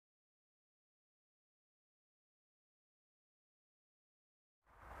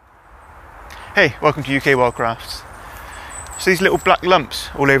Hey, welcome to UK Wildcrafts. So these little black lumps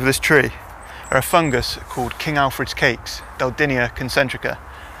all over this tree are a fungus called King Alfred's cakes, Daldinia concentrica,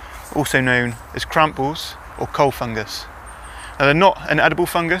 also known as crampballs or coal fungus. Now they're not an edible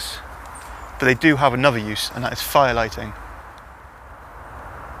fungus, but they do have another use, and that is fire lighting.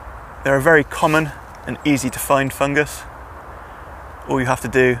 They're a very common and easy to find fungus. All you have to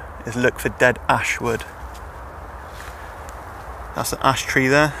do is look for dead ash wood. That's an ash tree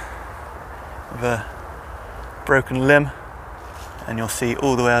there with a broken limb, and you'll see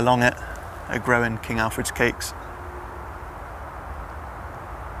all the way along it are growing King Alfred's cakes.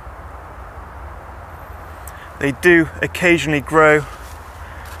 They do occasionally grow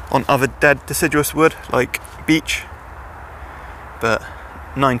on other dead deciduous wood like beech, but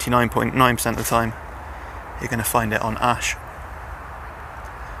 99.9% of the time you're going to find it on ash.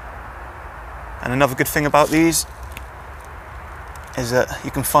 And another good thing about these is that you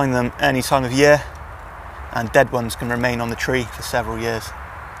can find them any time of year, and dead ones can remain on the tree for several years.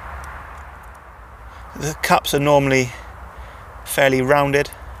 The caps are normally fairly rounded,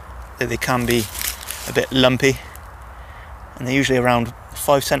 though they can be a bit lumpy, and they're usually around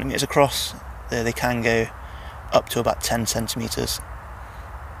 5 centimetres across, though they can go up to about 10 centimetres.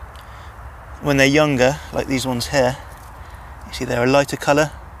 When they're younger, like these ones here, you see they're a lighter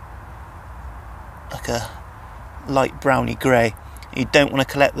colour, like a light browny grey. You don't want to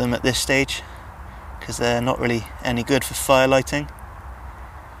collect them at this stage because they're not really any good for fire lighting.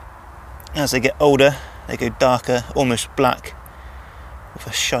 As they get older, they go darker, almost black, with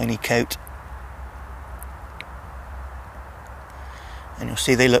a shiny coat. And you'll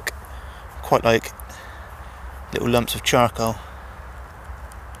see they look quite like little lumps of charcoal.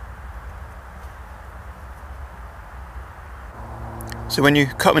 So when you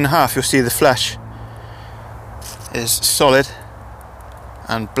cut them in half, you'll see the flesh is solid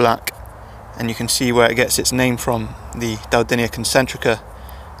and black, and you can see where it gets its name from, the Daldinia concentrica,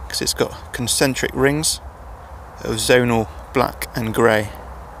 because it's got concentric rings of zonal black and grey.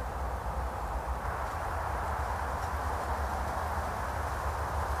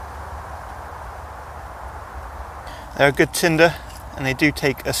 They're a good tinder, and they do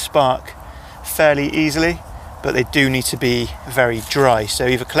take a spark fairly easily, but they do need to be very dry. So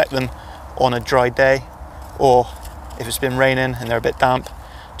either collect them on a dry day, or if it's been raining and they're a bit damp,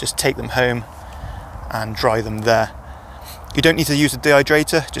 just take them home and dry them there. You don't need to use a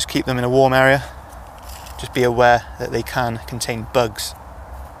dehydrator, just keep them in a warm area. Just be aware that they can contain bugs.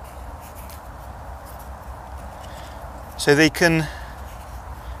 So they can,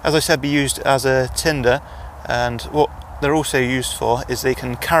 as I said, be used as a tinder, and what they're also used for is they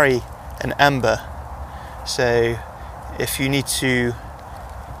can carry an ember. So if you need to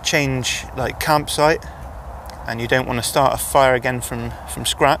change like campsite and you don't want to start a fire again from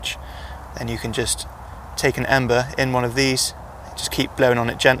scratch, then you can just take an ember in one of these, just keep blowing on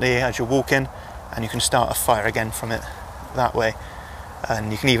it gently as you're walking, and you can start a fire again from it that way.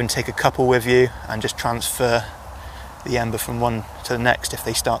 And you can even take a couple with you and just transfer the ember from one to the next if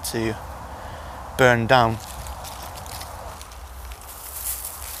they start to burn down.